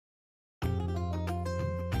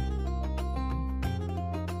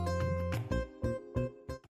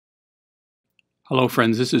Hello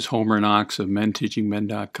friends, this is Homer Knox of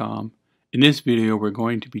menteachingmen.com. In this video we're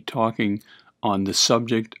going to be talking on the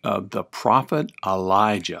subject of the prophet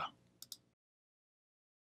Elijah.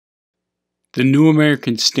 The New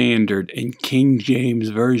American Standard and King James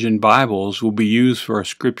Version Bibles will be used for a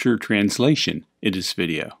scripture translation in this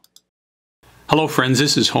video. Hello friends,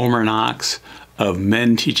 this is Homer Knox of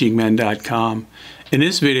menteachingmen.com. In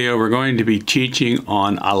this video we're going to be teaching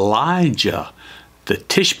on Elijah, the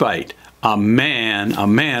Tishbite, a man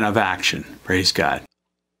of action. Praise God.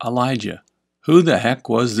 Elijah. Who the heck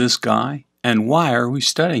was this guy, and why are we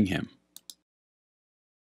studying him?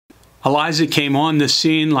 Elijah came on the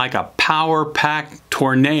scene like a power-packed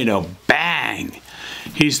tornado. Bang!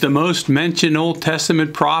 He's the most mentioned Old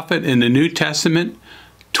Testament prophet in the New Testament,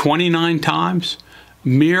 29 times.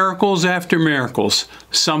 Miracles after miracles,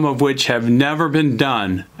 some of which have never been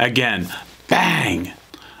done again. Bang!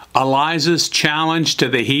 Elijah's challenge to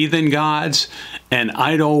the heathen gods and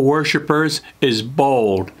idol worshippers is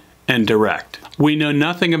bold and direct. We know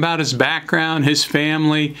nothing about his background, his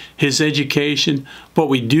family, his education, but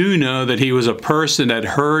we do know that he was a person that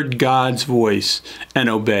heard God's voice and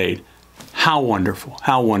obeyed. How wonderful,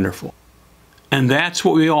 how wonderful. And that's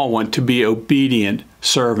what we all want, to be obedient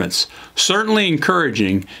servants. Certainly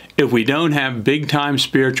encouraging if we don't have big-time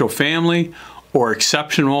spiritual family or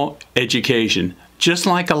exceptional education. Just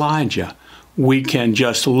like Elijah, we can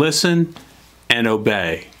just listen and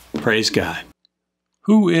obey. Praise God.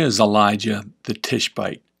 Who is Elijah the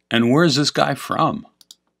Tishbite, and where's this guy from?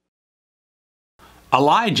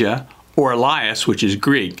 Elijah, or Elias, which is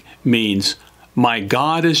Greek, means my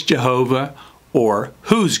God is Jehovah, or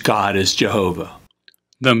whose God is Jehovah.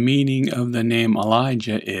 The meaning of the name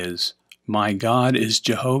Elijah is my God is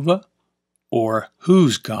Jehovah, or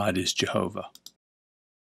whose God is Jehovah.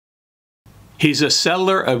 He's a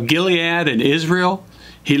settler of Gilead in Israel.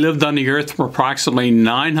 He lived on the earth from approximately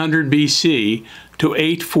 900 BC to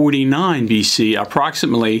 849 BC,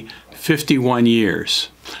 approximately 51 years.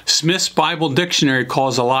 Smith's Bible Dictionary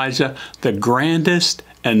calls Elijah the grandest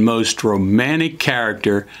and most romantic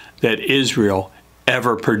character that Israel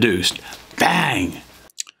ever produced. Bang!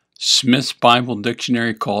 Smith's Bible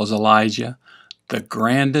Dictionary calls Elijah the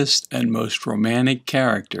grandest and most romantic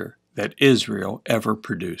character that Israel ever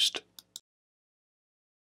produced.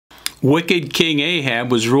 Wicked King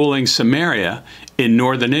Ahab was ruling Samaria in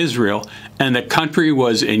northern Israel, and the country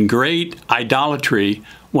was in great idolatry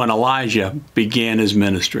when Elijah began his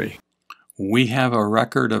ministry. We have a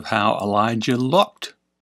record of how Elijah looked.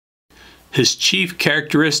 His chief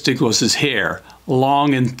characteristic was his hair,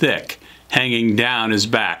 long and thick, hanging down his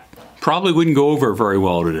back. Probably wouldn't go over very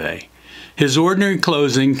well today. His ordinary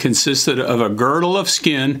clothing consisted of a girdle of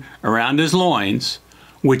skin around his loins,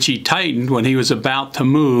 which he tightened when he was about to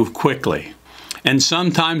move quickly. And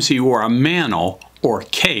sometimes he wore a mantle or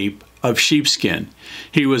cape of sheepskin.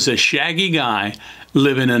 He was a shaggy guy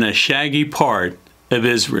living in a shaggy part of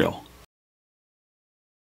Israel.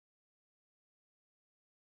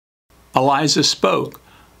 Elijah spoke,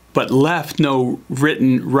 but left no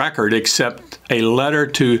written record except a letter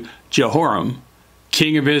to Jehoram,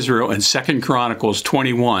 king of Israel, in 2 Chronicles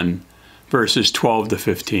 21, verses 12 to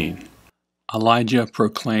 15. Elijah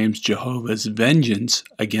proclaims Jehovah's vengeance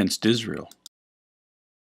against Israel.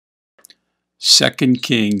 2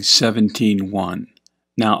 Kings 17:1.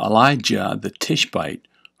 Now Elijah the Tishbite,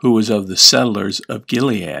 who was of the settlers of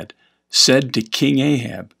Gilead, said to King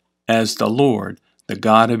Ahab, as the Lord, the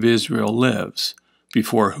God of Israel, lives,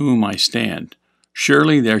 before whom I stand,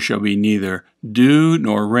 surely there shall be neither dew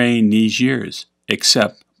nor rain these years,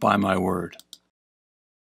 except by my word.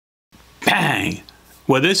 Bang!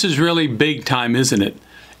 Well, this is really big time, isn't it?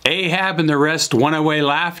 Ahab and the rest went away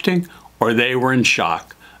laughing, or they were in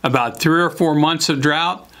shock. About 3 or 4 months of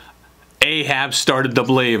drought, Ahab started to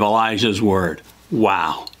believe Elijah's word.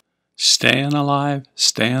 Wow. Staying alive,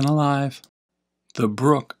 staying alive. The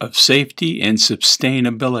brook of safety and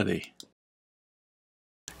sustainability.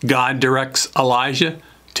 God directs Elijah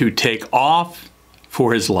to take off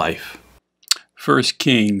for his life. 1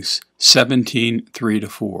 Kings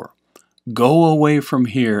 17:3-4. Go away from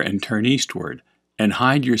here and turn eastward, and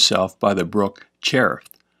hide yourself by the brook Cherith,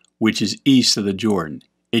 which is east of the Jordan.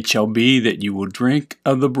 It shall be that you will drink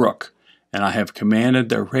of the brook, and I have commanded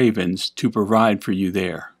the ravens to provide for you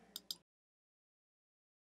there.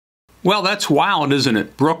 Well, that's wild, isn't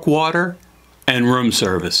it? Brook water and room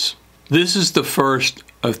service. This is the first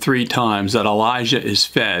of 3 times that Elijah is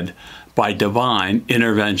fed by divine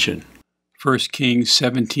intervention. 1 Kings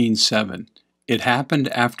 17:7. It happened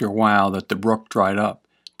after a while that the brook dried up,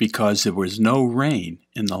 because there was no rain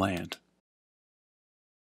in the land.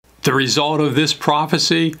 The result of this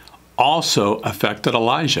prophecy, also affected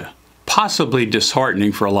Elijah, possibly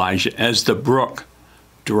disheartening for Elijah as the brook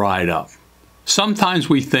dried up. Sometimes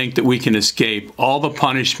we think that we can escape all the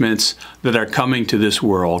punishments that are coming to this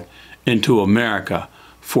world and to America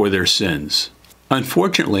for their sins.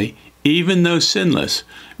 Unfortunately, even though sinless,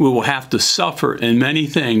 we will have to suffer in many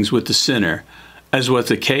things with the sinner, as was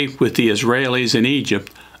the case with the Israelis in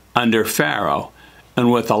Egypt under Pharaoh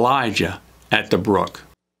and with Elijah at the brook.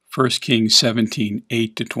 1 Kings 17,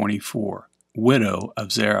 8-24, widow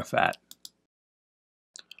of Zarephath.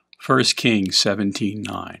 1 Kings 17,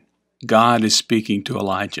 9. God is speaking to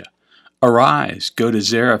Elijah. Arise, go to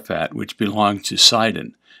Zarephath, which belongs to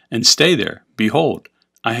Sidon, and stay there. Behold,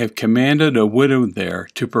 I have commanded a widow there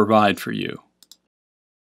to provide for you.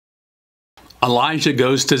 Elijah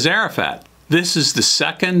goes to Zarephath. This is the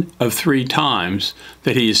second of 3 times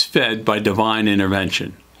that he is fed by divine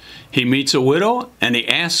intervention. He meets a widow and he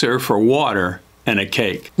asks her for water and a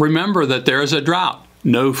cake. Remember that there is a drought,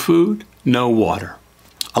 no food, no water.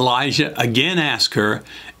 Elijah again asks her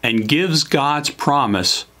and gives God's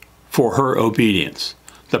promise for her obedience.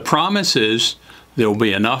 The promise is there will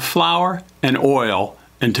be enough flour and oil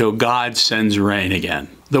until God sends rain again.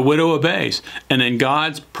 The widow obeys, and then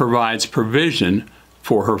God provides provision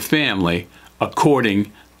for her family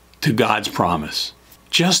according to God's promise.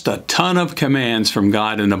 Just a ton of commands from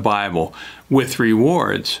God in the Bible with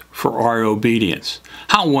rewards for our obedience.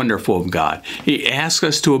 How wonderful of God. He asks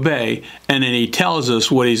us to obey, and then He tells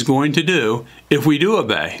us what He's going to do if we do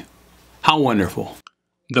obey. How wonderful.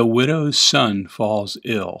 The widow's son falls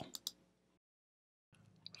ill.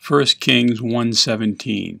 1 Kings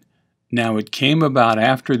 1:17. Now it came about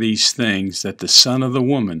after these things that the son of the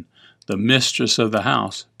woman, the mistress of the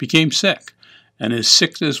house, became sick, and his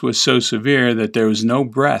sickness was so severe that there was no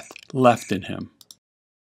breath left in him.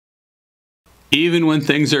 Even when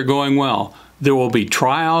things are going well, there will be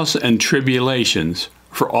trials and tribulations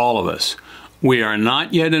for all of us. We are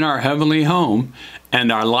not yet in our heavenly home,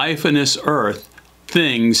 and our life in this earth,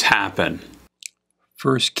 things happen.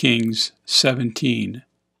 1 Kings 17,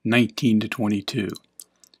 19-22.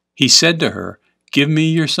 He said to her, Give me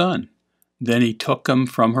your son. Then he took him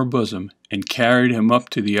from her bosom and carried him up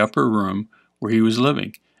to the upper room where he was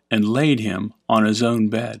living, and laid him on his own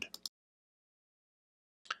bed.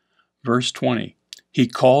 Verse 20. He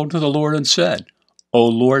called to the Lord and said, O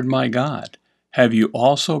Lord my God, have you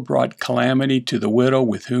also brought calamity to the widow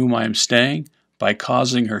with whom I am staying by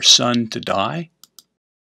causing her son to die?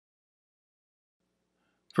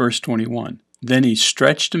 Verse 21. Then he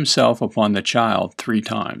stretched himself upon the child 3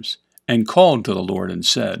 times, and called to the Lord and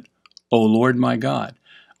said, O Lord my God,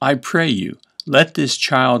 I pray you, let this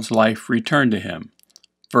child's life return to him.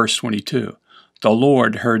 Verse 22. The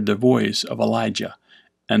Lord heard the voice of Elijah,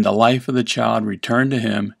 and the life of the child returned to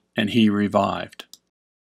him, and he revived.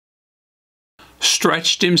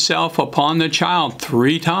 Stretched himself upon the child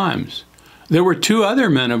 3 times. There were 2 other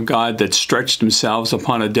men of God that stretched themselves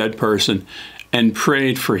upon a dead person and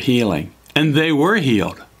prayed for healing, and they were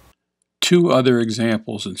healed. 2 other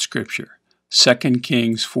examples in Scripture. 2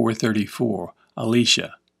 Kings 4:34,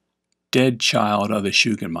 Elisha, dead child of the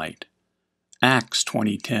Shunammite. Acts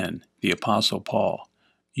 20:10, the Apostle Paul,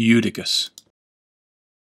 Eutychus.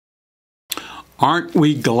 Aren't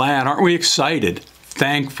we glad, aren't we excited,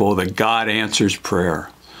 thankful that God answers prayer?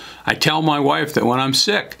 I tell my wife that when I'm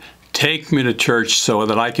sick, take me to church so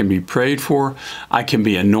that I can be prayed for, I can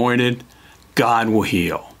be anointed, God will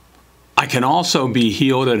heal. I can also be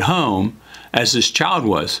healed at home as this child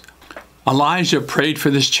was. Elijah prayed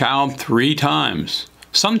for this child 3 times.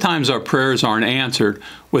 Sometimes our prayers aren't answered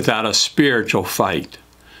without a spiritual fight.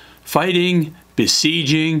 Fighting,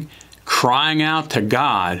 besieging, crying out to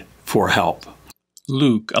God for help.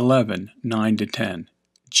 Luke 11:9-10.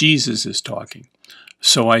 Jesus is talking.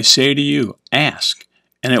 So I say to you, ask,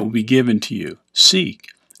 and it will be given to you.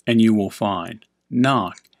 Seek, and you will find.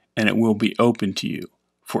 Knock, and it will be opened to you.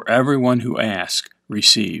 For everyone who asks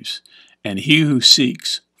receives, and he who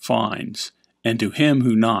seeks finds, and to him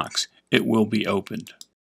who knocks it will be opened.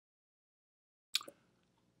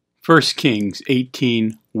 1 Kings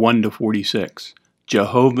 18:1-46.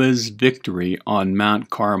 Jehovah's victory on Mount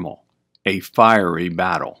Carmel, a fiery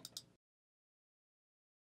battle.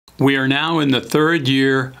 We are now in the 3rd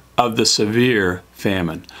year of the severe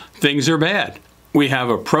famine. Things are bad. We have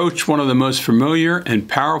approached one of the most familiar and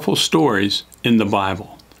powerful stories in the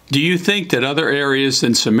Bible. Do you think that other areas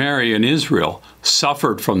than Samaria and Israel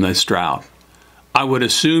suffered from this drought? I would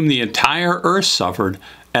assume the entire earth suffered,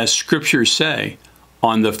 as scriptures say,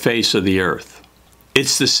 on the face of the earth.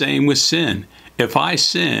 It's the same with sin. If I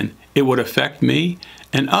sin, it would affect me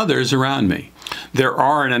and others around me. There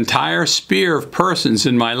are an entire sphere of persons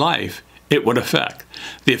in my life it would affect.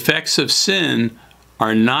 The effects of sin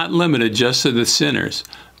are not limited just to the sinners,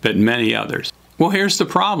 but many others. Well, here's the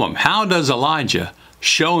problem. How does Elijah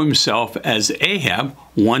show himself as Ahab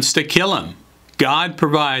wants to kill him? God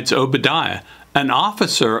provides Obadiah, an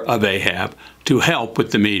officer of Ahab, to help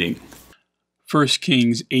with the meeting. 1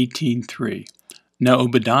 Kings 18:3. Now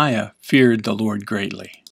Obadiah feared the Lord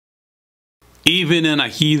greatly. Even in a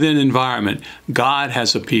heathen environment, God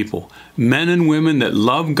has a people, men and women that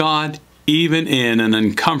love God even in an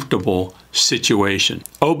uncomfortable situation.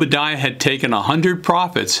 Obadiah had taken 100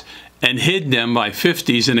 prophets and hid them by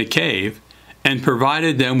 50s in a cave and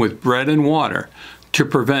provided them with bread and water to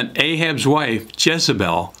prevent Ahab's wife,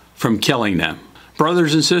 Jezebel, from killing them.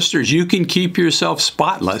 Brothers and sisters, you can keep yourself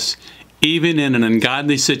spotless even in an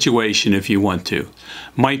ungodly situation if you want to.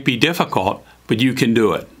 Might be difficult, but you can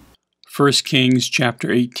do it. 1 Kings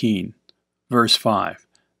chapter 18, verse 5.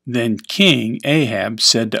 Then King Ahab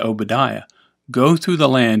said to Obadiah, "Go through the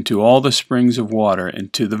land to all the springs of water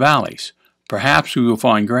and to the valleys. Perhaps we will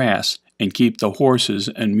find grass and keep the horses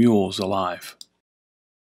and mules alive."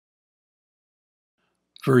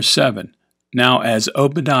 Verse 7. Now as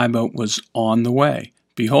Obadiah was on the way,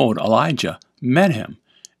 behold, Elijah met him,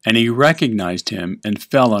 and he recognized him and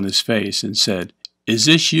fell on his face and said, "Is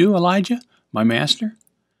this you, Elijah, my master?"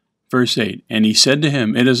 Verse 8. And he said to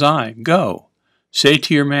him, "It is I. Go. Say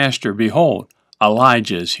to your master, behold,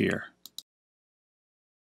 Elijah is here."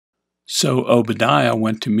 So Obadiah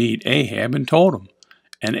went to meet Ahab and told him,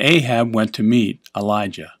 and Ahab went to meet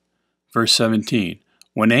Elijah. Verse 17.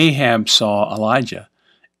 When Ahab saw Elijah,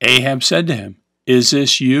 Ahab said to him, "Is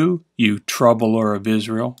this you, you troubler of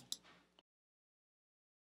Israel?"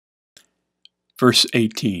 Verse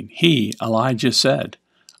 18. He, Elijah, said,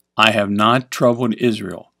 "I have not troubled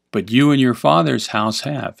Israel, but you and your father's house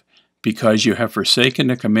have, because you have forsaken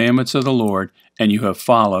the commandments of the Lord, and you have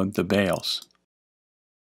followed the Baals."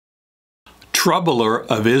 Troubler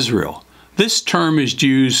of Israel. This term is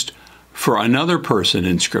used for another person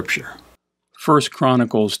in Scripture. 1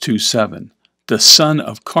 Chronicles 2:7. The son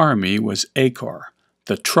of Carmi was Achor,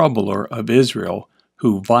 the troubler of Israel,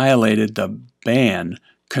 who violated the ban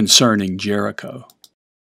concerning Jericho.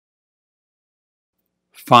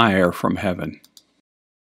 Fire from heaven.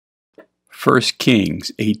 1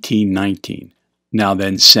 Kings 18:19. Now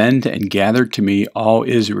then send and gather to me all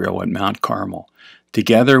Israel at Mount Carmel,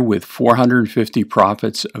 together with 450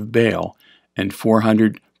 prophets of Baal and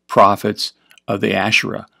 400 prophets of the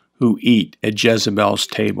Asherah, who eat at Jezebel's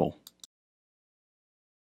table.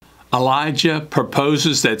 Elijah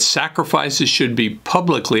proposes that sacrifices should be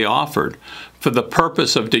publicly offered for the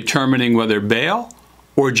purpose of determining whether Baal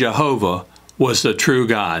or Jehovah was the true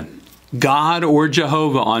God. God or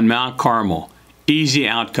Jehovah on Mount Carmel. Easy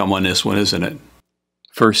outcome on this one, isn't it?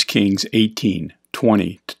 1 Kings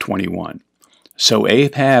 18:20-21. So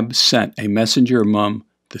Ahab sent a messenger among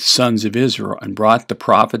the sons of Israel and brought the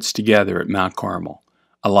prophets together at Mount Carmel.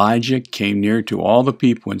 Elijah came near to all the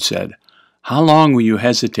people and said, "How long will you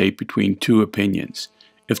hesitate between two opinions?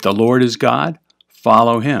 If the Lord is God,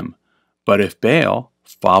 follow him. But if Baal,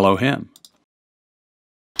 follow him."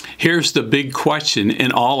 Here's the big question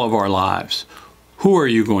in all of our lives. Who are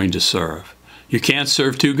you going to serve? You can't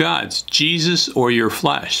serve two gods, Jesus or your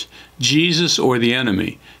flesh, Jesus or the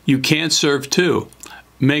enemy. You can't serve two.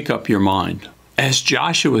 Make up your mind. As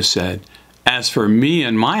Joshua said, "As for me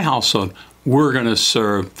and my household, we're going to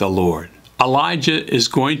serve the Lord." Elijah is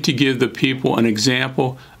going to give the people an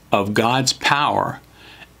example of God's power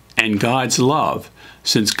and God's love,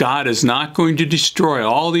 since God is not going to destroy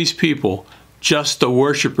all these people, just the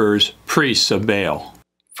worshipers, priests of Baal.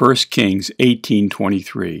 1 Kings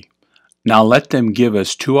 18:23. Now let them give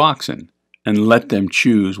us 2 oxen, and let them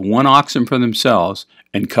choose 1 oxen for themselves,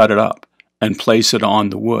 and cut it up, and place it on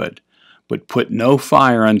the wood, but put no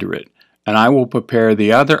fire under it, and I will prepare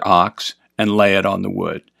the other ox, and lay it on the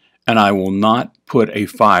wood, and I will not put a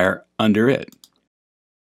fire under it.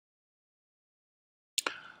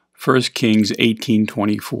 1 Kings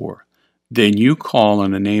 18:24. Then you call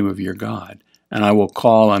on the name of your God, and I will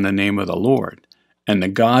call on the name of the Lord, and the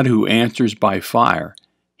God who answers by fire,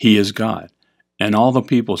 he is God. And all the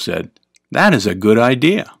people said, "That is a good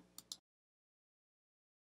idea."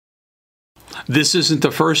 This isn't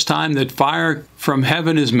the first time that fire from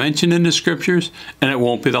heaven is mentioned in the Scriptures, and it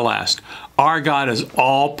won't be the last. Our God is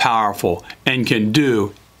all-powerful and can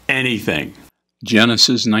do anything.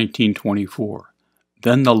 Genesis 19:24.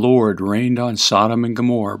 Then the Lord rained on Sodom and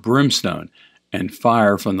Gomorrah brimstone and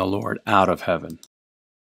fire from the Lord out of heaven.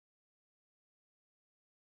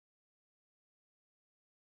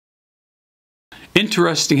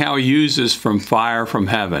 Interesting how he uses from fire from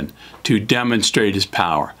heaven to demonstrate his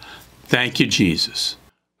power. Thank you, Jesus.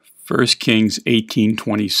 1 Kings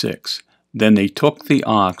 18:26. Then they took the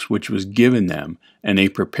ox which was given them, and they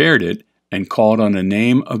prepared it, and called on the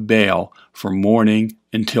name of Baal from morning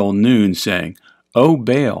until noon, saying, O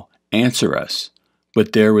Baal, answer us.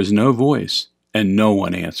 But there was no voice, and no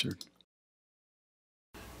one answered.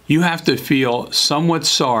 You have to feel somewhat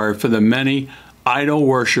sorry for the many idol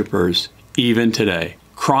worshippers even today,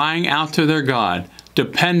 crying out to their God,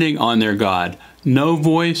 depending on their God. No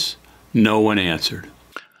voice, no one answered.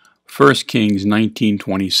 1 Kings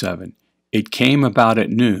 19:27. It came about at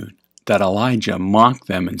noon that Elijah mocked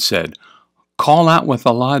them and said, Call out with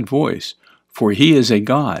a loud voice, for he is a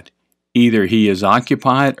god. Either he is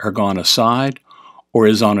occupied or gone aside, or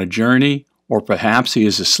is on a journey, or perhaps he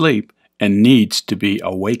is asleep and needs to be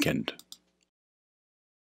awakened.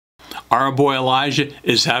 Our boy Elijah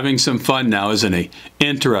is having some fun now, isn't he?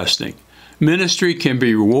 Interesting. Ministry can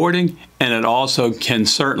be rewarding, and it also can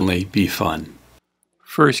certainly be fun.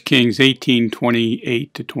 1 Kings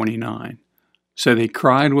 18:28-29. So they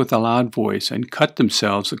cried with a loud voice and cut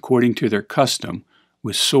themselves according to their custom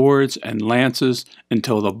with swords and lances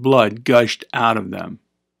until the blood gushed out of them.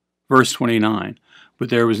 Verse 29. But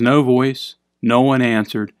there was no voice, no one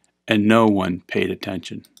answered, and no one paid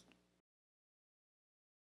attention.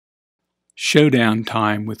 Showdown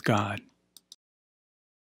time with God.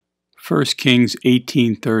 1 Kings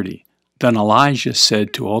 18:30. Then Elijah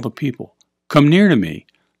said to all the people, Come near to me.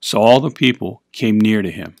 So all the people came near to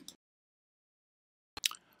him.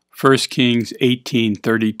 1 Kings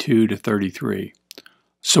 18:32-33.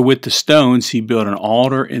 So with the stones he built an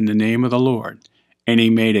altar in the name of the Lord, and he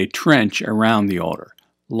made a trench around the altar,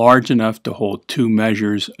 large enough to hold 2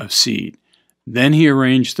 measures of seed. Then he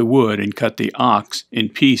arranged the wood and cut the ox in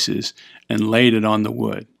pieces and laid it on the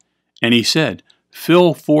wood. And he said,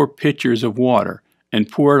 Fill 4 pitchers of water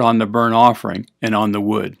and pour it on the burnt offering and on the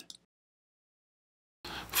wood.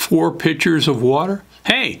 4 pitchers of water?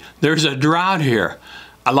 Hey, there's a drought here.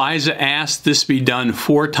 Elijah asked this be done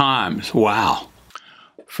 4 times. Wow.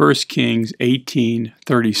 1 Kings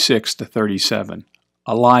 18:36-37.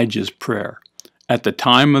 Elijah's prayer. At the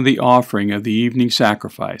time of the offering of the evening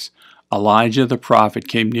sacrifice, Elijah the prophet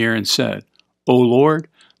came near and said, O Lord,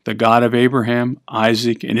 the God of Abraham,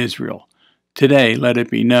 Isaac, and Israel, today let it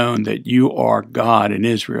be known that you are God in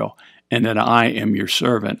Israel, and that I am your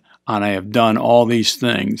servant, and I have done all these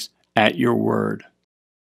things at your word.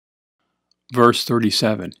 Verse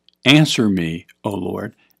 37. Answer me, O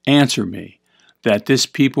Lord, answer me, that this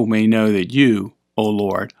people may know that you, O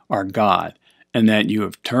Lord, are God, and that you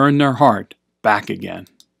have turned their heart back again.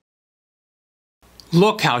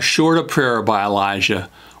 Look how short a prayer by Elijah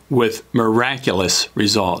with miraculous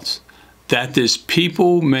results. That this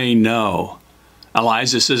people may know.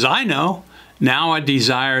 Elijah says, I know. Now I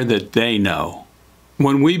desire that they know.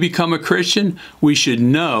 When we become a Christian, we should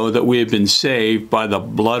know that we have been saved by the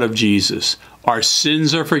blood of Jesus. Our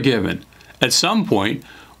sins are forgiven. At some point,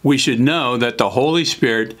 we should know that the Holy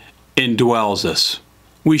Spirit indwells us.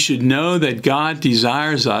 We should know that God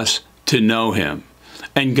desires us to know Him,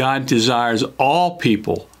 and God desires all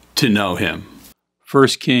people to know Him.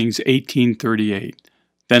 1 Kings 18:38.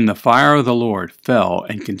 Then the fire of the Lord fell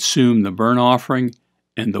and consumed the burnt offering,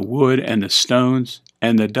 and the wood, and the stones,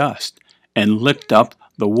 and the dust, and licked up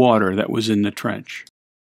the water that was in the trench.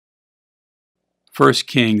 1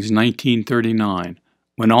 Kings 19:39.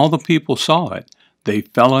 When all the people saw it, they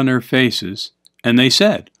fell on their faces, and they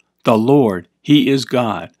said, The Lord, He is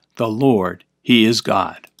God. The Lord, He is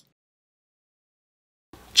God.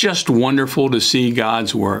 Just wonderful to see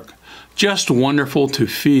God's work. Just wonderful to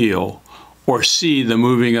feel or see the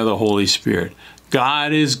moving of the Holy Spirit.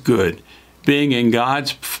 God is good. Being in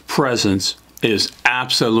God's presence is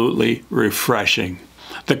absolutely refreshing.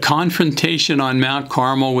 The confrontation on Mount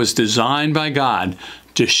Carmel was designed by God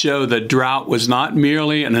to show the drought was not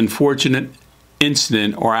merely an unfortunate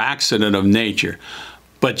incident or accident of nature,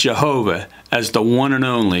 but Jehovah as the one and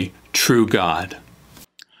only true God.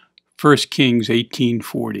 1 Kings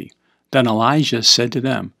 18:40. Then Elijah said to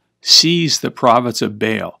them, Seize the prophets of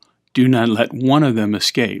Baal. Do not let one of them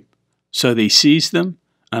escape. So they seized them,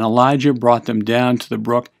 and Elijah brought them down to the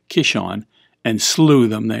brook Kishon and slew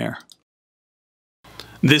them there.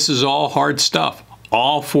 This is all hard stuff,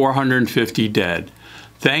 all 450 dead.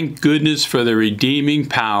 Thank goodness for the redeeming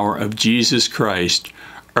power of Jesus Christ,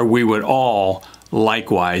 or we would all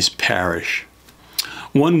likewise perish.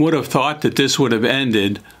 One would have thought that this would have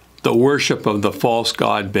ended the worship of the false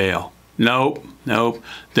god Baal. Nope.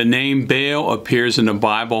 The name Baal appears in the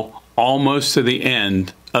Bible almost to the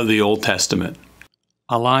end of the Old Testament.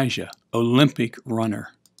 Elijah, Olympic runner.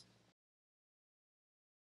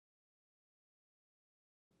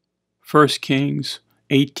 1 Kings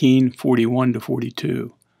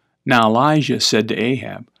 18:41-42. Now Elijah said to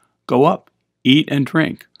Ahab, "Go up, eat and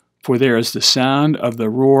drink, for there is the sound of the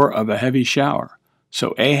roar of a heavy shower."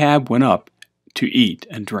 So Ahab went up to eat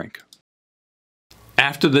and drink.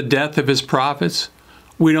 After the death of his prophets,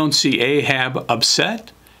 we don't see Ahab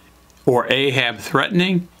upset or Ahab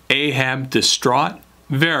threatening, Ahab distraught.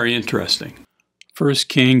 Very interesting. 1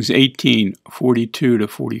 Kings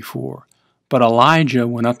 18:42-44. But Elijah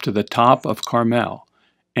went up to the top of Carmel,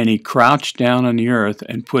 and he crouched down on the earth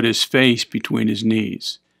and put his face between his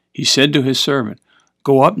knees. He said to his servant,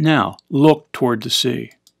 "Go up now, look toward the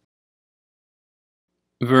sea."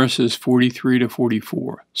 Verses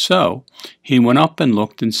 43-44. So he went up and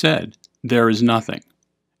looked and said, "There is nothing."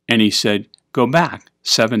 And he said, "Go back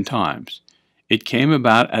 7 times. It came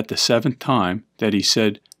about at the 7th time that he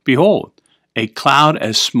said, "Behold, a cloud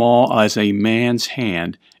as small as a man's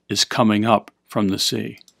hand is coming up from the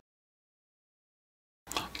sea."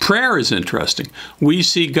 Prayer is interesting. We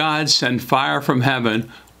see God send fire from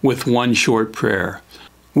heaven with one short prayer.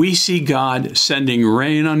 We see God sending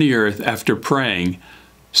rain on the earth after praying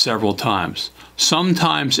several times.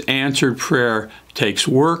 Sometimes answered prayer takes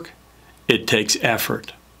work, it takes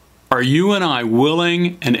effort. Are you and I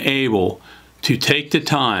willing and able to take the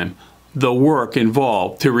time, the work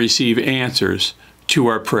involved to receive answers to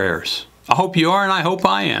our prayers? I hope you are, and I hope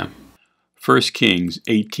I am. 1 Kings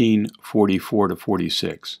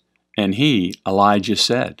 18:44-46. And he, Elijah,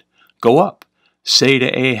 said, "Go up, say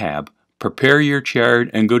to Ahab, prepare your chariot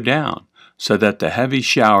and go down, so that the heavy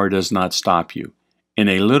shower does not stop you." In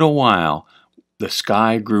a little while the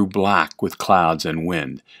sky grew black with clouds and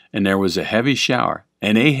wind, and there was a heavy shower,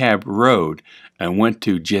 and Ahab rode and went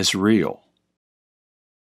to Jezreel.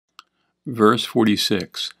 Verse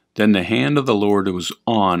 46. Then the hand of the Lord was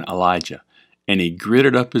on Elijah, and he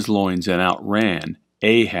girded up his loins and outran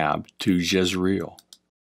Ahab to Jezreel.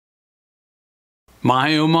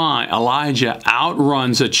 My, oh my, Elijah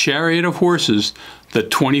outruns a chariot of horses the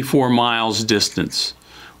 24 miles distance.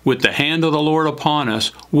 With the hand of the Lord upon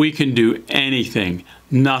us, we can do anything.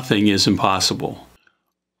 Nothing is impossible.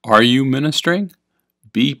 Are you ministering?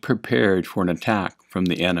 Be prepared for an attack from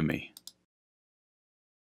the enemy.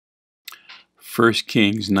 1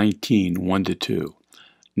 Kings 19:1-2.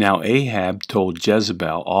 Now Ahab told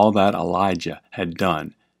Jezebel all that Elijah had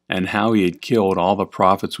done, and how he had killed all the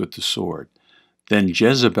prophets with the sword. Then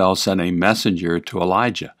Jezebel sent a messenger to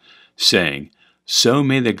Elijah, saying, "So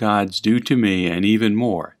may the gods do to me, and even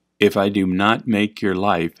more, if I do not make your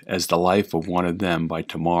life as the life of one of them by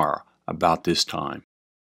tomorrow, about this time."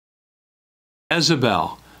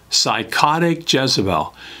 Jezebel, psychotic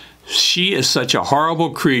Jezebel. She is such a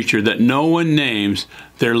horrible creature that no one names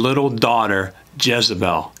their little daughter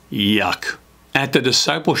Jezebel. Yuck. At the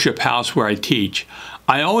discipleship house where I teach,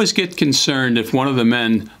 I always get concerned if one of the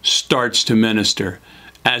men starts to minister,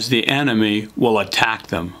 as the enemy will attack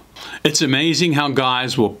them. It's amazing how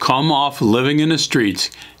guys will come off living in the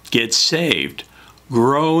streets, get saved,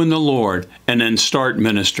 grow in the Lord, and then start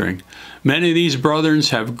ministering. Many of these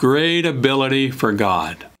brothers have great ability for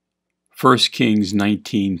God. 1 Kings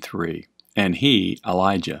 19:3. And he,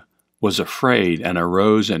 Elijah, was afraid and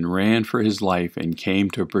arose and ran for his life and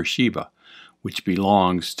came to Beersheba, which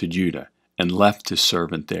belongs to Judah, and left his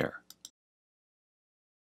servant there.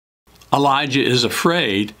 Elijah is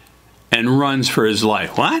afraid and runs for his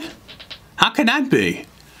life. What? How can that be?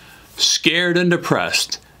 Scared and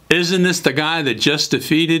depressed. Isn't this the guy that just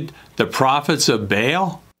defeated the prophets of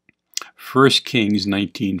Baal? 1 Kings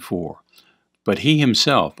 19:4. But he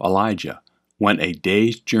himself, Elijah, went a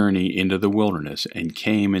day's journey into the wilderness and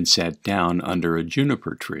came and sat down under a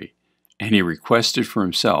juniper tree, and he requested for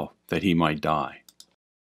himself that he might die.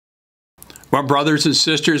 Well, brothers and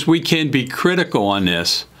sisters, we can be critical on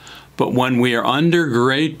this, but when we are under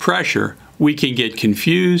great pressure, we can get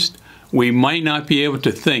confused. We might not be able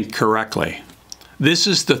to think correctly. This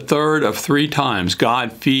is the third of 3 times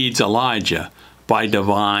God feeds Elijah by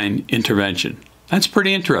divine intervention. That's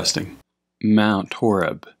pretty interesting. Mount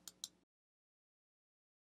Horeb.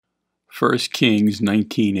 1 Kings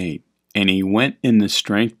 19:8. And he went in the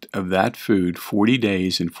strength of that food 40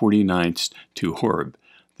 days and 40 nights to Horeb,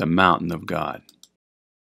 the mountain of God.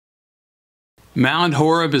 Mount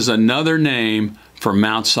Horeb is another name for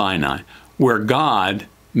Mount Sinai, where God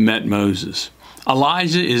met Moses.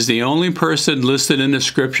 Elijah is the only person listed in the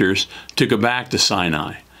scriptures to go back to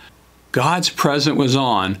Sinai. God's presence was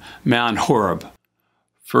on Mount Horeb.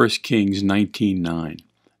 1 Kings 19:9.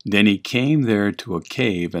 Then he came there to a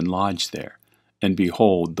cave and lodged there. And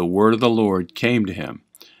behold, the word of the Lord came to him.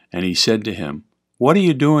 And he said to him, "What are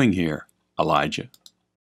you doing here, Elijah?"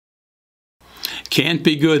 Can't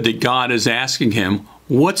be good that God is asking him,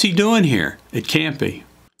 what's he doing here? It can't be.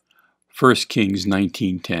 1 Kings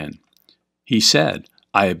 19:10. He said,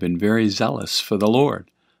 "I have been very zealous for the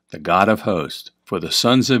Lord, the God of hosts, for the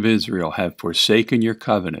sons of Israel have forsaken your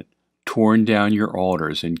covenant, torn down your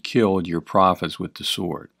altars, and killed your prophets with the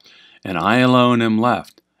sword. And I alone am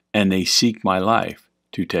left, and they seek my life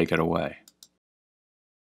to take it away."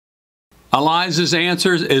 Elijah's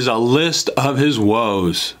answers is a list of his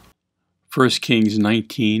woes. 1 Kings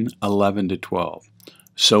 19:11-12.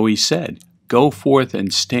 So he said, "Go forth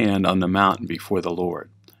and stand on the mountain before the Lord."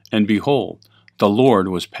 And behold, the Lord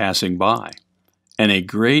was passing by, and a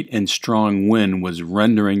great and strong wind was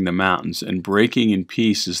rending the mountains and breaking in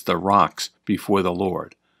pieces the rocks before the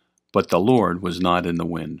Lord. But the Lord was not in the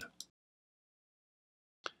wind.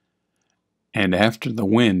 And after the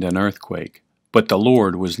wind an earthquake, but the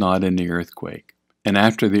Lord was not in the earthquake. And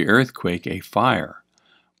after the earthquake a fire,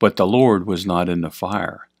 but the Lord was not in the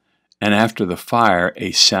fire. And after the fire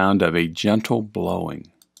a sound of a gentle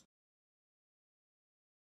blowing.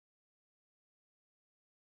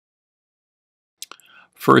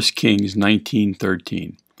 First Kings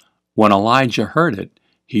 19:13. When Elijah heard it,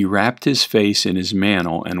 he wrapped his face in his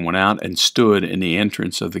mantle and went out and stood in the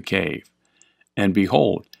entrance of the cave. And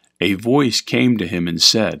behold, a voice came to him and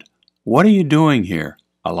said, "What are you doing here,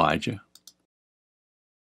 Elijah?"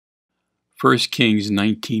 1 Kings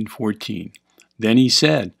 19:14. Then he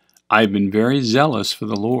said, "I have been very zealous for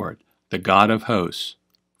the Lord, the God of hosts,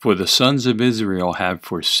 for the sons of Israel have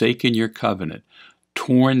forsaken your covenant,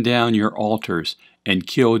 torn down your altars, and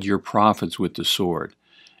killed your prophets with the sword.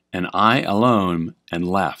 And I alone am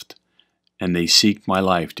left, and they seek my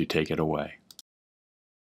life to take it away."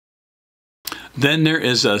 Then there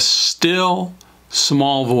is a still,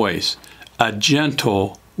 small voice, a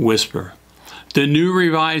gentle whisper. The New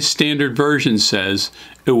Revised Standard Version says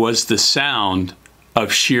it was the sound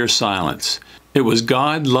of sheer silence. It was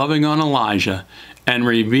God loving on Elijah and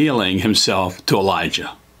revealing himself to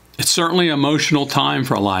Elijah. It's certainly an emotional time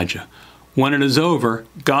for Elijah. When it is over,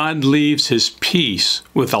 God leaves his peace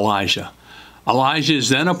with Elijah. Elijah is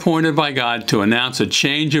then appointed by God to announce a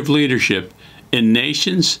change of leadership in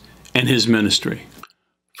nations and his ministry.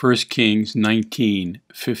 1 Kings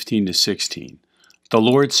 19:15-16. The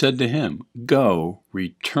Lord said to him, "Go,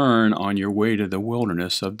 return on your way to the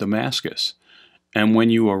wilderness of Damascus. And when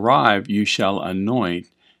you arrive, you shall anoint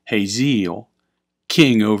Hazael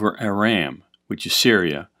king over Aram," which is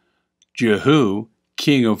Syria, Jehu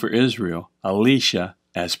king over Israel, Elisha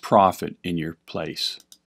as prophet in your place.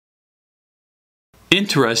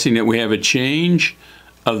 Interesting that we have a change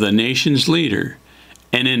of the nation's leader,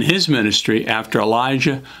 and in his ministry after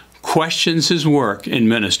Elijah questions his work in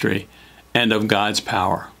ministry and of God's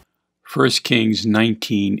power. 1 Kings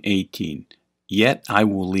 19:18. Yet I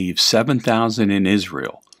will leave 7,000 in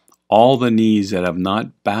Israel, all the knees that have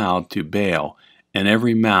not bowed to Baal, and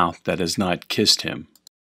every mouth that has not kissed him.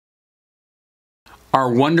 Our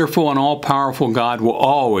wonderful and all-powerful God will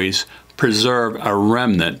always preserve a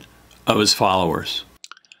remnant of his followers.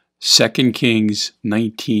 2 Kings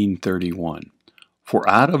 19:31. For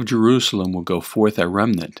out of Jerusalem will go forth a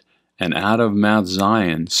remnant, and out of Mount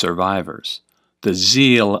Zion survivors. The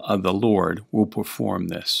zeal of the Lord will perform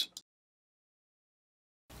this.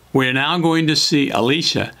 We are now going to see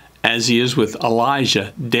Elisha as he is with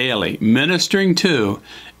Elijah daily, ministering to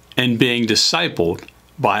and being discipled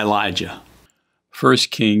by Elijah.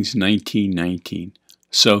 1 Kings 19:19.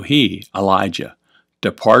 So he, Elijah,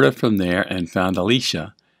 departed from there and found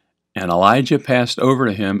Elisha, and Elijah passed over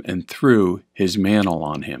to him and threw his mantle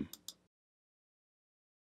on him.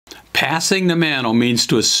 Passing the mantle means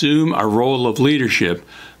to assume a role of leadership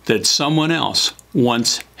that someone else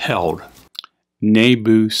once held.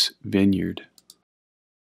 Naboth's vineyard.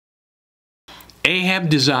 Ahab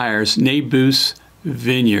desires Naboth's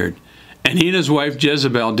vineyard, and he and his wife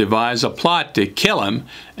Jezebel devise a plot to kill him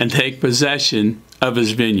and take possession of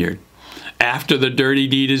his vineyard. After the dirty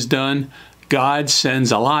deed is done, God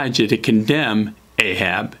sends Elijah to condemn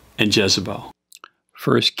Ahab and Jezebel.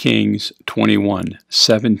 1 Kings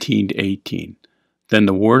 21:17-18. Then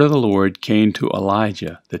the word of the Lord came to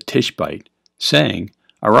Elijah the Tishbite, saying,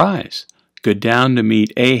 Arise, go down to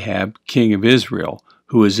meet Ahab king of Israel,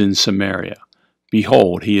 who is in Samaria.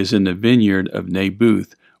 Behold, he is in the vineyard of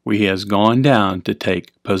Naboth, where he has gone down to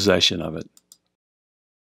take possession of it.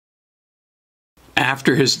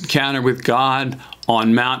 After his encounter with God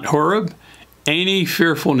on Mount Horeb, any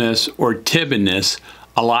fearfulness or timidness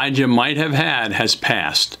Elijah might have had has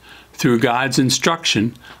passed. Through God's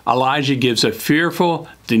instruction, Elijah gives a fearful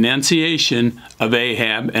denunciation of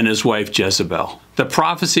Ahab and his wife Jezebel. The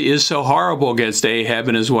prophecy is so horrible against Ahab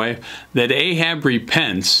and his wife that Ahab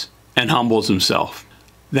repents and humbles himself.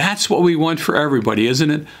 That's what we want for everybody, isn't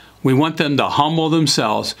it? We want them to humble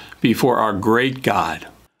themselves before our great God.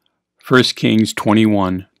 1 Kings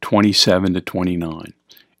 21, 27-29.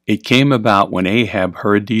 It came about when Ahab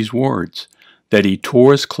heard these words, that he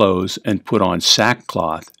tore his clothes and put on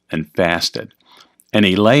sackcloth and fasted. And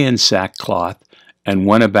he lay in sackcloth and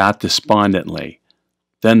went about despondently.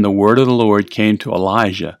 Then the word of the Lord came to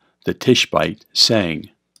Elijah the Tishbite, saying,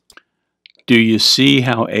 Do you see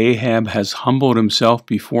how Ahab has humbled himself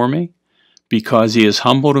before me? Because he has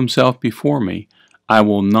humbled himself before me, I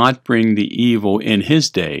will not bring the evil in his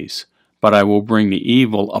days, but I will bring the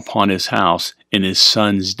evil upon his house in his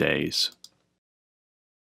son's days.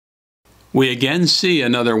 We again see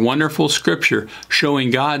another wonderful scripture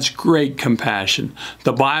showing God's great compassion.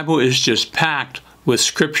 The Bible is just packed with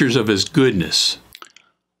scriptures of His goodness.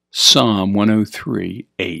 Psalm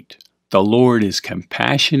 103:8. The Lord is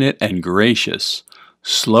compassionate and gracious,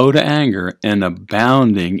 slow to anger, and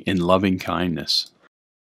abounding in loving kindness.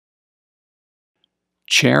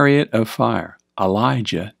 Chariot of fire.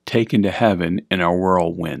 Elijah taken to heaven in a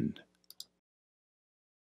whirlwind.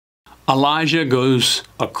 Elijah goes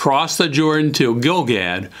across the Jordan to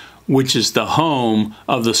Gilgad, which is the home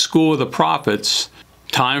of the school of the prophets.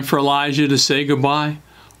 Time for Elijah to say goodbye.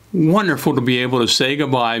 Wonderful to be able to say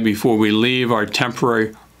goodbye before we leave our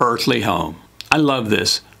temporary earthly home. I love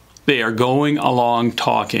this. They are going along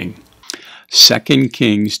talking. 2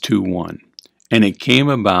 Kings 2:1. And it came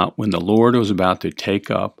about when the Lord was about to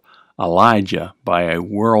take up Elijah by a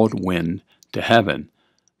whirlwind to heaven,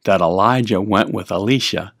 that Elijah went with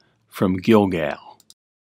Elisha from Gilgal.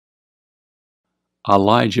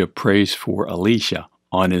 Elijah prays for Elisha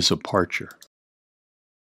on his departure.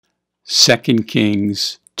 2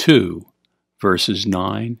 Kings 2, verses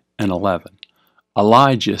 9 and 11.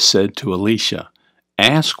 Elijah said to Elisha,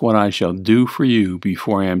 Ask what I shall do for you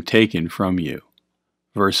before I am taken from you.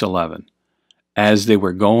 Verse 11. As they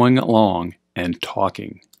were going along and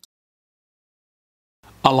talking.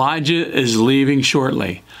 Elijah is leaving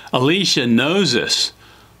shortly. Elisha knows this.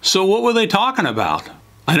 So what were they talking about?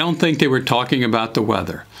 I don't think they were talking about the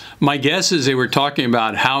weather. My guess is they were talking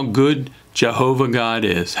about how good Jehovah God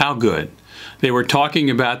is. How good. They were talking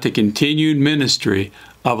about the continued ministry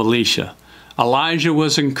of Elisha. Elijah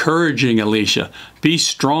was encouraging Elisha, be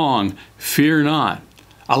strong, fear not.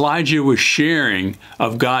 Elijah was sharing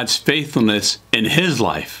of God's faithfulness in his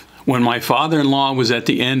life. When my father-in-law was at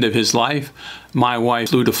the end of his life, my wife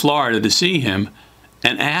flew to Florida to see him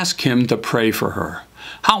and asked him to pray for her.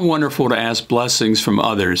 How wonderful to ask blessings from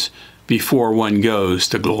others before one goes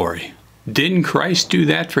to glory. Didn't Christ do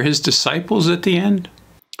that for his disciples at the end?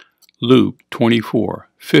 Luke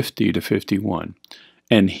 24:50-51.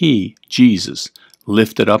 And he, Jesus,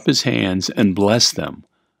 lifted up his hands and blessed them.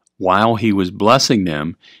 While he was blessing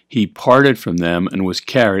them, he parted from them and was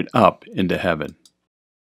carried up into heaven.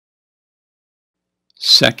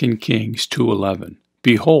 2 Kings 2:11.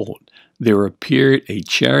 Behold, there appeared a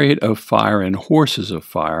chariot of fire and horses of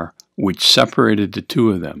fire, which separated the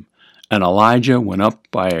two of them, and Elijah went up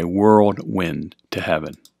by a whirlwind to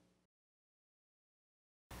heaven.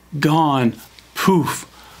 Gone, poof.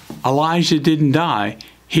 Elijah didn't die.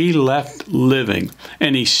 He left living,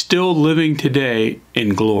 and he's still living today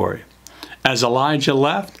in glory. As Elijah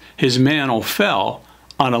left, his mantle fell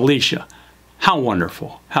on Elisha. How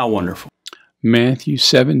wonderful, how wonderful. Matthew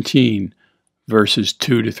 17, verses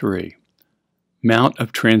 2-3. Mount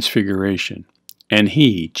of Transfiguration. And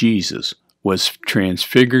he, Jesus, was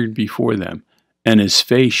transfigured before them, and his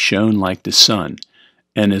face shone like the sun,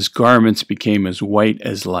 and his garments became as white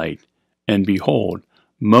as light. And behold,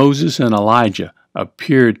 Moses and Elijah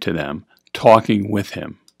appeared to them, talking with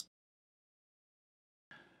him.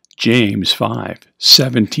 James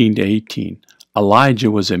 5:17-18. Elijah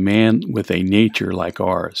was a man with a nature like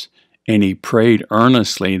ours, and he prayed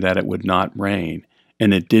earnestly that it would not rain,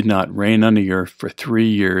 and it did not rain on the earth for 3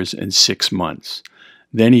 years and 6 months.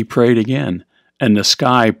 Then he prayed again, and the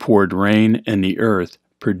sky poured rain, and the earth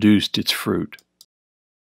produced its fruit.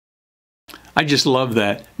 I just love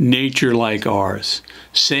that. Nature like ours.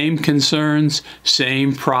 Same concerns,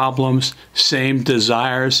 same problems, same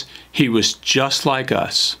desires. He was just like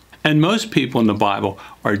us. And most people in the Bible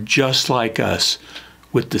are just like us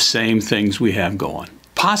with the same things we have going.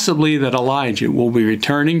 Possibly that Elijah will be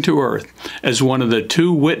returning to earth as one of the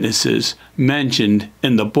 2 witnesses mentioned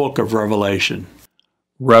in the book of Revelation.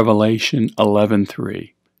 Revelation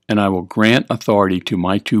 11:3. And I will grant authority to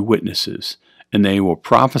my 2 witnesses, and they will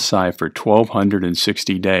prophesy for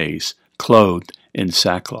 1260 days, clothed in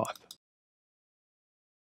sackcloth.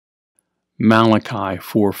 Malachi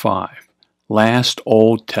 4:5, last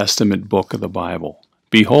Old Testament book of the Bible.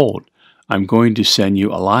 Behold, I'm going to send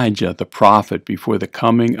you Elijah the prophet before the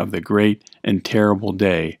coming of the great and terrible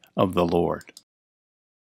day of the Lord.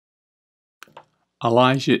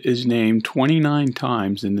 Elijah is named 29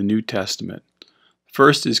 times in the New Testament.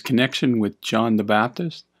 First is connection with John the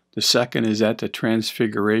Baptist. The second is at the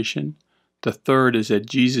Transfiguration. The third is at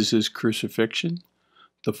Jesus' crucifixion.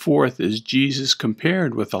 The fourth is Jesus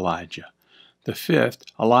compared with Elijah. The fifth,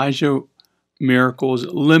 Elijah miracles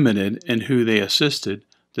limited in who they assisted.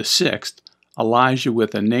 The sixth, Elijah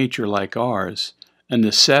with a nature like ours. And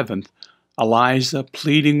the seventh, Elijah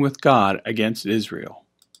pleading with God against Israel.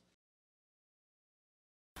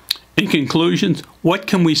 In conclusion, what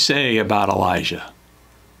can we say about Elijah?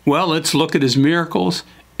 Well, let's look at his miracles,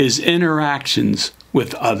 his interactions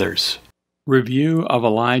with others. Review of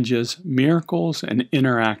Elijah's miracles and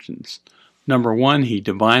interactions. Number 1, he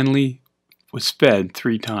divinely was fed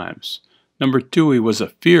 3 times. Number 2, he was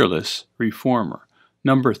a fearless reformer.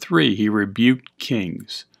 Number 3, he rebuked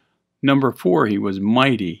kings. Number 4, he was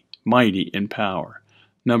mighty in power.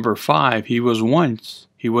 Number 5, he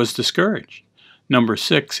was discouraged. Number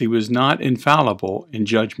 6, he was not infallible in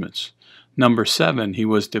judgments. Number 7, he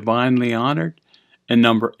was divinely honored. And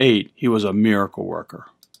number 8, he was a miracle worker.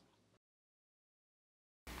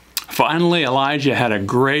 Finally, Elijah had a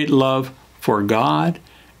great love for God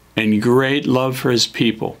and great love for his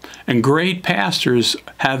people. And great pastors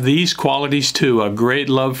have these qualities too, a great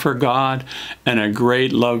love for God and a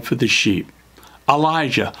great love for the sheep.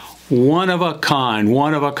 Elijah, one of a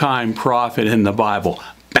kind prophet in the Bible.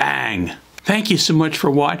 Bang! Thank you so much for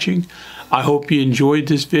watching. I hope you enjoyed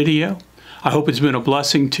this video. I hope it's been a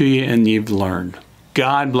blessing to you and you've learned.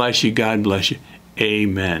 God bless you. God bless you.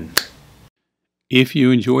 Amen. If you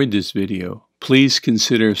enjoyed this video, please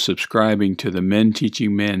consider subscribing to the Men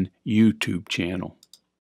Teaching Men YouTube channel.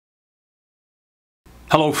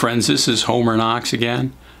 Hello friends, this is Homer Knox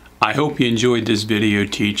again. I hope you enjoyed this video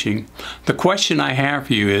teaching. The question I have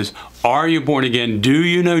for you is, are you born again? Do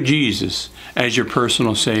you know Jesus as your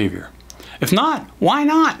personal Savior? If not, why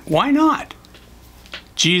not? Why not?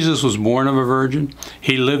 Jesus was born of a virgin.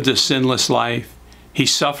 He lived a sinless life. He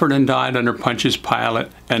suffered and died under Pontius Pilate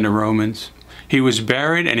and the Romans. He was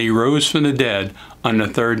buried and he rose from the dead on the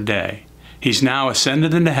 3rd day. He's now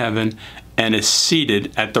ascended into heaven and is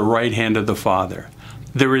seated at the right hand of the Father.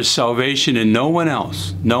 There is salvation in no one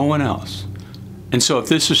else, no one else. And so if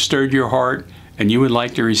this has stirred your heart and you would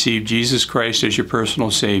like to receive Jesus Christ as your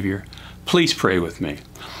personal Savior, please pray with me.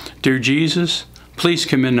 Dear Jesus, please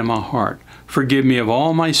come into my heart. Forgive me of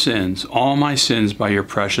all my sins by your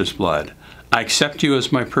precious blood. I accept you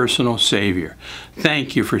as my personal Savior.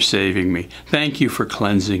 Thank you for saving me. Thank you for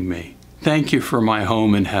cleansing me. Thank you for my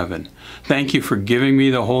home in heaven. Thank you for giving me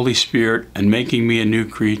the Holy Spirit and making me a new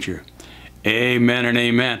creature. Amen and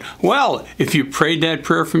amen. Well, if you prayed that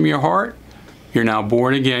prayer from your heart, you're now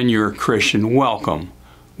born again. You're a Christian. Welcome.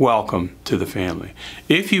 Welcome to the family.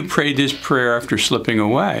 If you prayed this prayer after slipping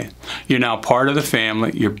away, you're now part of the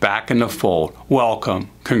family. You're back in the fold. Welcome.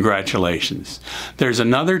 Congratulations. There's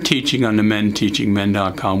another teaching on the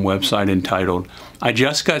menteachingmen.com website entitled, I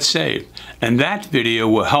Just Got Saved, and that video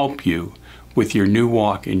will help you with your new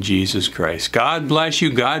walk in Jesus Christ. God bless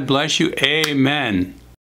you. God bless you. Amen.